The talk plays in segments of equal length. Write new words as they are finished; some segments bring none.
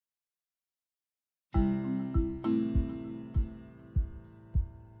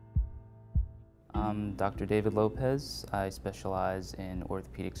I'm Dr. David Lopez. I specialize in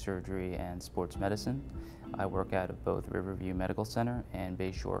orthopedic surgery and sports medicine. I work out of both Riverview Medical Center and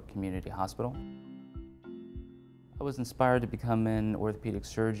Bayshore Community Hospital. I was inspired to become an orthopedic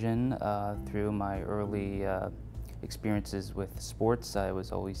surgeon through my early experiences with sports. I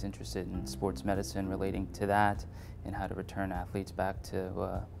was always interested in sports medicine relating to that and how to return athletes back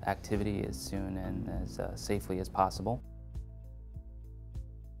to activity as soon and as safely as possible.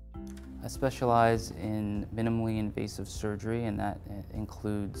 I specialize in minimally invasive surgery, and that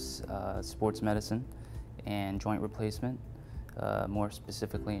includes sports medicine and joint replacement. More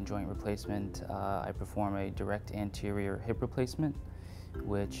specifically in joint replacement, I perform a direct anterior hip replacement,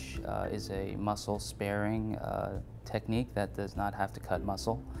 which is a muscle sparing technique that does not have to cut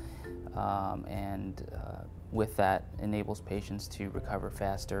muscle, and with that enables patients to recover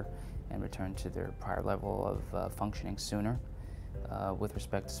faster and return to their prior level of functioning sooner. With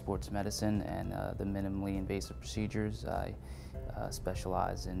respect to sports medicine and the minimally invasive procedures, I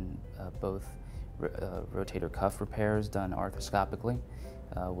specialize in both rotator cuff repairs done arthroscopically,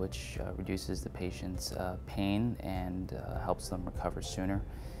 which reduces the patient's pain and helps them recover sooner,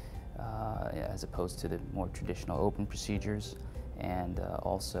 as opposed to the more traditional open procedures, and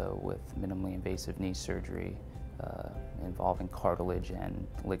also with minimally invasive knee surgery involving cartilage and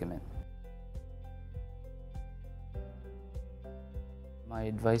ligament. My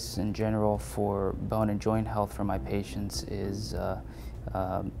advice in general for bone and joint health for my patients is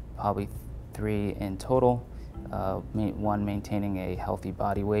probably three in total. One, maintaining a healthy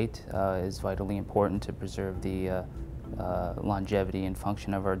body weight is vitally important to preserve the longevity and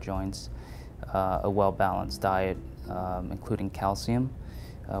function of our joints. A well-balanced diet, including calcium,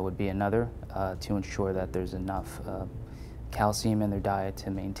 would be another, to ensure that there's enough calcium in their diet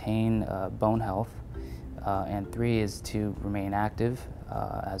to maintain bone health. And three is to remain active,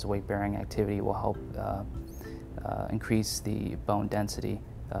 as weight-bearing activity will help increase the bone density,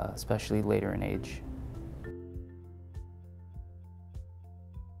 especially later in age.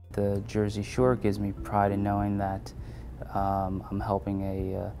 The Jersey Shore gives me pride in knowing that I'm helping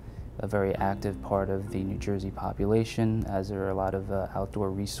a very active part of the New Jersey population, as there are a lot of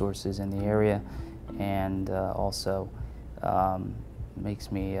outdoor resources in the area, and also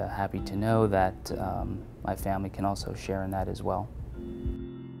makes me happy to know that my family can also share in that as well.